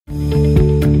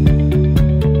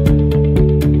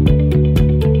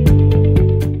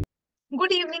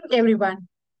everyone.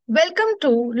 Welcome to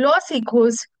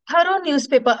LawSikho's thorough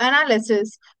newspaper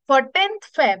analysis for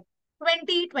 10th Feb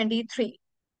 2023.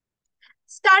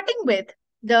 Starting with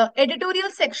the editorial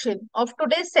section of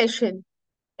today's session,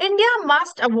 India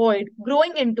must avoid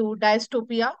growing into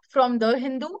dystopia from the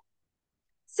Hindu.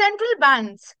 Central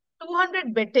bans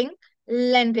 200 betting,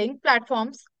 lending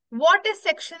platforms. What is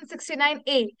Section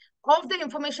 69A of the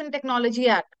Information Technology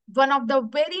Act? One of the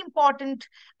very important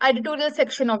editorial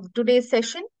section of today's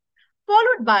session,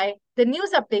 followed by the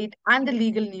news update and the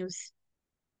legal news.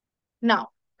 Now,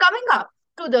 coming up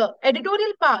to the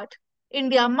editorial part,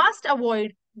 India must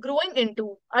avoid growing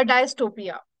into a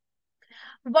dystopia.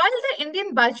 While the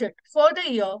Indian budget for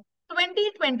the year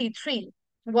 2023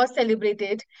 was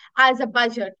celebrated as a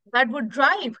budget that would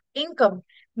drive income,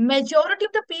 majority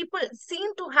of the people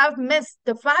seem to have missed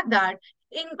the fact that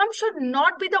income should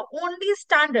not be the only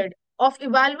standard of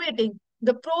evaluating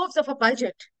the pros of a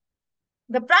budget.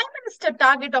 The Prime Minister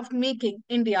target of making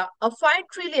India a 5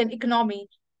 trillion economy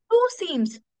too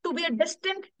seems to be a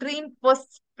distant dream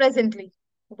presently,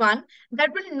 one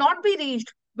that will not be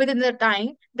reached within the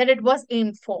time that it was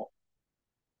aimed for.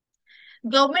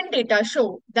 Government data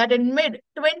show that in mid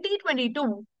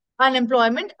 2022,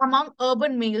 unemployment among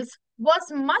urban males was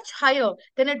much higher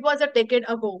than it was a decade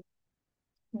ago.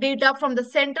 Data from the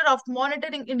Center of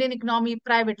Monitoring Indian Economy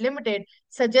Private Limited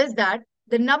suggests that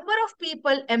the number of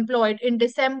people employed in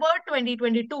December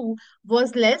 2022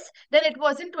 was less than it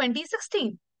was in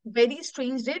 2016. Very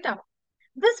strange data.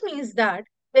 This means that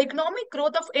the economic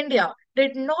growth of India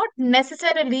did not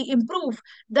necessarily improve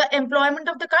the employment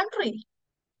of the country.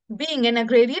 Being an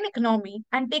agrarian economy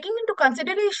and taking into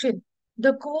consideration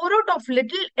the cohort of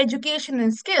little education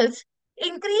and skills,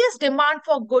 increased demand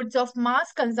for goods of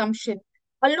mass consumption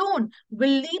alone will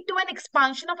lead to an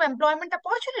expansion of employment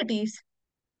opportunities.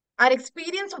 Our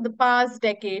experience of the past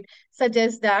decade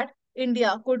suggests that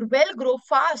India could well grow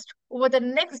fast over the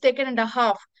next decade and a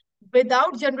half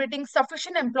without generating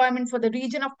sufficient employment for the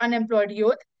region of unemployed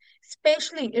youth,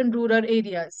 especially in rural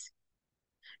areas.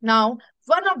 Now,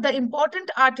 one of the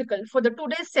important article for the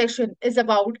today's session is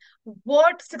about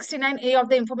what 69A of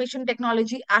the Information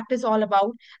Technology Act is all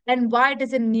about and why it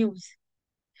is in news.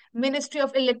 Ministry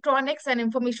of Electronics and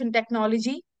Information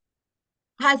Technology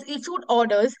has issued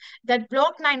orders that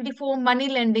block 94 money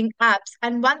lending apps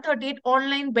and 138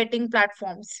 online betting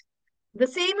platforms. The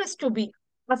same is to be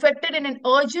affected in an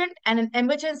urgent and an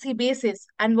emergency basis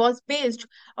and was based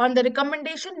on the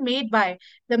recommendation made by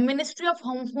the Ministry of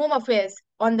Home Affairs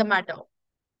on the matter.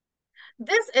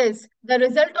 This is the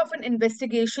result of an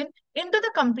investigation into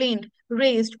the complaint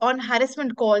raised on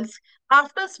harassment calls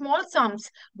after small sums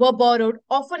were borrowed,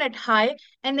 often at high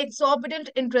and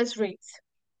exorbitant interest rates.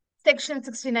 Section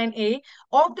 69A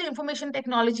of the Information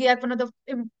Technology Act, one of the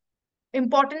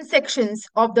important sections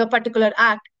of the particular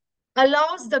act,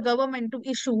 allows the government to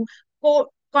issue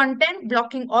content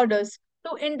blocking orders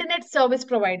to internet service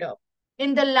provider.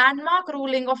 In the landmark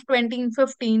ruling of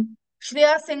 2015,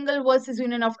 Shreya Singhal versus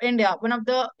Union of India, one of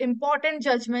the important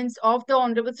judgments of the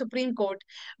Honorable Supreme Court,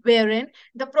 wherein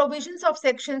the provisions of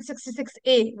Section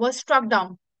 66A were struck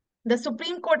down. The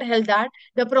Supreme Court held that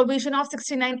the provision of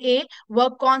 69A were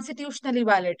constitutionally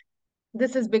valid.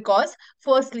 This is because,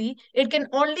 firstly, it can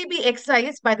only be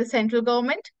exercised by the central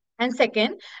government, and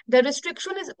second, the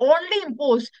restriction is only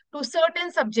imposed to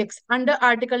certain subjects under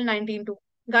Article 19.2.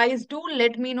 Guys, do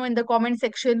let me know in the comment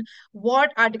section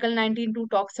what Article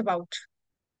 19.2 talks about.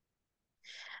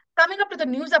 Coming up to the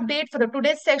news update for the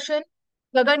today's session,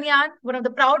 Gaganyaan, one of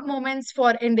the proud moments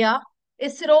for India,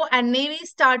 ISRO and Navy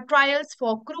start trials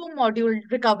for crew module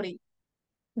recovery.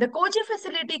 The Kochi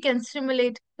facility can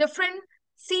simulate different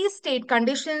sea state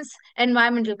conditions,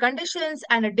 environmental conditions,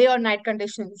 and day or night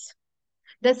conditions.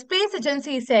 The space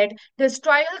agency said these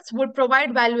trials would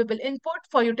provide valuable input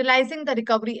for utilizing the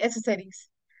recovery accessories.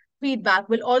 Feedback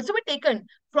will also be taken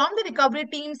from the recovery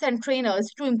teams and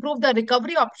trainers to improve the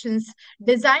recovery options,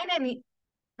 design any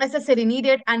necessary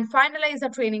needed, and finalize the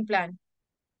training plan.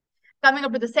 Coming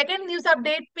up to the second news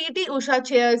update, PT Usha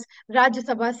chairs Rajya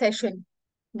Sabha session.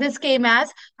 This came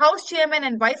as House Chairman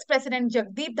and Vice President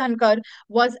Jagdeep Dhankar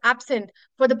was absent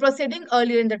for the proceeding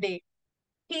earlier in the day.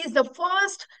 He is the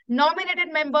first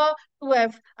nominated member to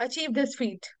have achieved this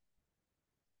feat.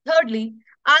 Thirdly,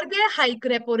 RBI hike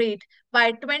repo rate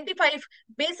by 25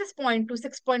 basis point to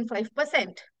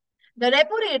 6.5%. The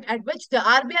repo rate at which the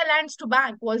RBI lends to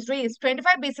bank was raised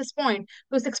 25 basis point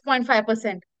to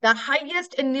 6.5%, the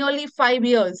highest in nearly 5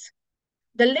 years.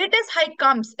 The latest hike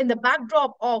comes in the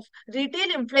backdrop of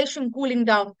retail inflation cooling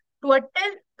down to a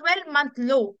 12-month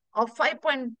low of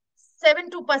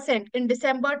 5.72% in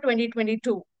December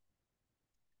 2022.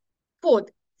 Fourth,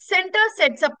 Center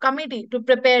sets up committee to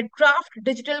prepare draft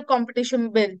digital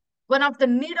competition bill. One of the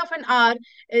need of an hour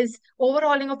is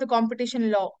overhauling of the competition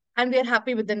law, and we are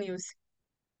happy with the news.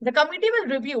 The committee will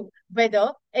review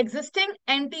whether existing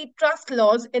antitrust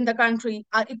laws in the country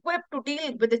are equipped to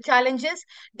deal with the challenges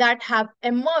that have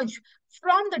emerged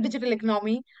from the digital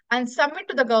economy and submit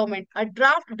to the government a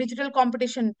draft Digital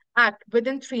Competition Act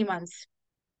within 3 months.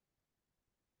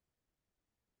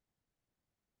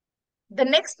 The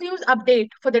next news update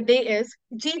for the day is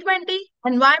G20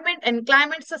 Environment and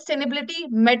Climate Sustainability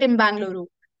met in Bangalore.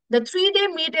 The 3-day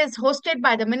meet is hosted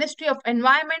by the Ministry of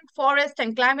Environment, Forest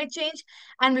and Climate Change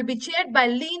and will be chaired by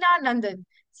Leena Nandan,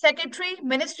 Secretary,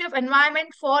 Ministry of Environment,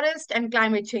 Forest and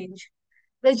Climate Change.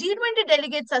 The G20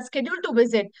 delegates are scheduled to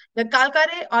visit the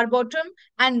Kalkare Arboretum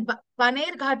and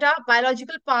Banerghata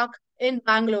Biological Park in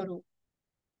Bangalore.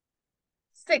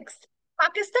 Sixth,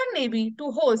 Pakistan Navy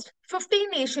to host 15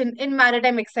 nations in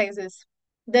maritime exercises.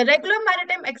 The regular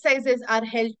maritime exercises are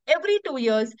held every 2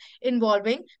 years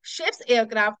involving ships,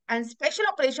 aircraft, and special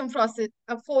operation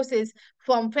forces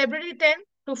from February 10th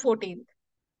to 14th.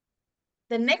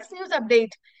 The next news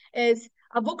update is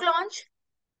a book launch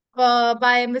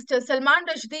by Mr. Salman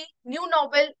Rushdie, new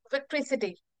novel Victory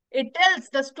City. It tells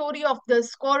the story of the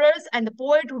scorers and the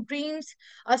poet who dreams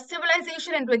a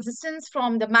civilization into existence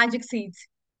from the magic seeds.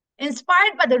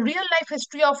 Inspired by the real life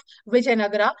history of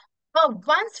Vijayanagara, a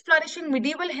once flourishing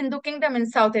medieval Hindu kingdom in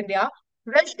South India,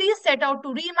 Rushdie set out to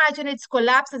reimagine its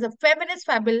collapse as a feminist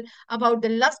fable about the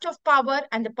lust of power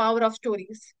and the power of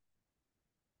stories.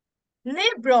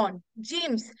 LeBron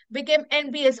James became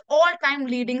NBA's all-time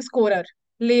leading scorer.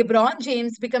 LeBron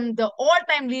James became the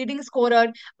all-time leading scorer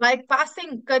by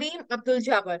passing Kareem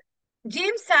Abdul-Jabbar.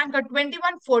 James sank a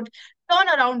 21-foot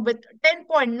turnaround with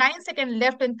 10.9 seconds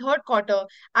left in third quarter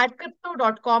at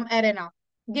Crypto.com Arena,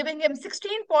 giving him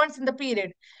 16 points in the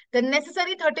period, the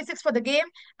necessary 36 for the game,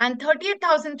 and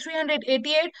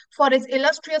 38,388 for his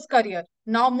illustrious career,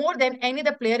 now more than any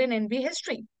other player in NBA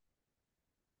history.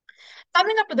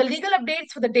 Coming up to the legal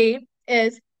updates for the day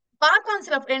is Bar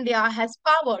Council of India has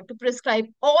power to prescribe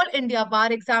all India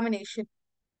bar examination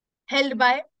held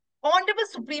by Honorable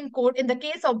Supreme Court in the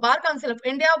case of Bar Council of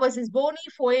India versus Boni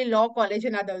Foy Law College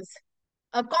and others.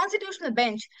 A constitutional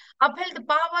bench upheld the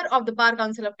power of the Bar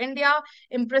Council of India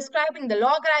in prescribing the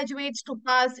law graduates to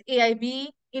pass AIB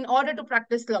in order to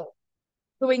practice law.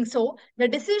 Doing so, the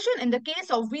decision in the case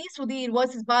of V. Sudhir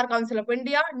versus Bar Council of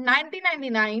India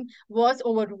 1999 was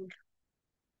overruled.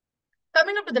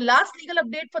 Coming up to the last legal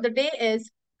update for the day is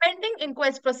pending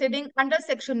inquest proceeding under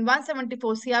Section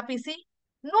 174 CRPC.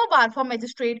 No bar for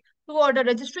magistrate to order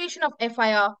registration of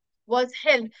FIR was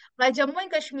held by Jammu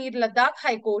and Kashmir Ladakh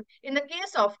High Court in the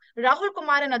case of Rahul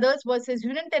Kumar and others versus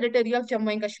Union Territory of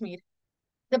Jammu and Kashmir.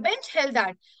 The bench held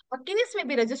that a case may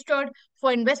be registered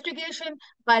for investigation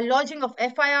by lodging of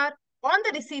FIR on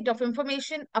the receipt of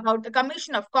information about the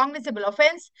commission of cognizable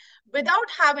offence without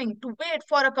having to wait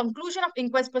for a conclusion of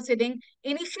inquest proceeding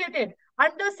initiated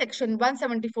under Section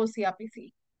 174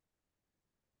 CRPC.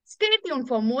 Stay tuned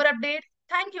for more updates.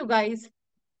 Thank you guys.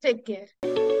 Take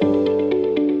care.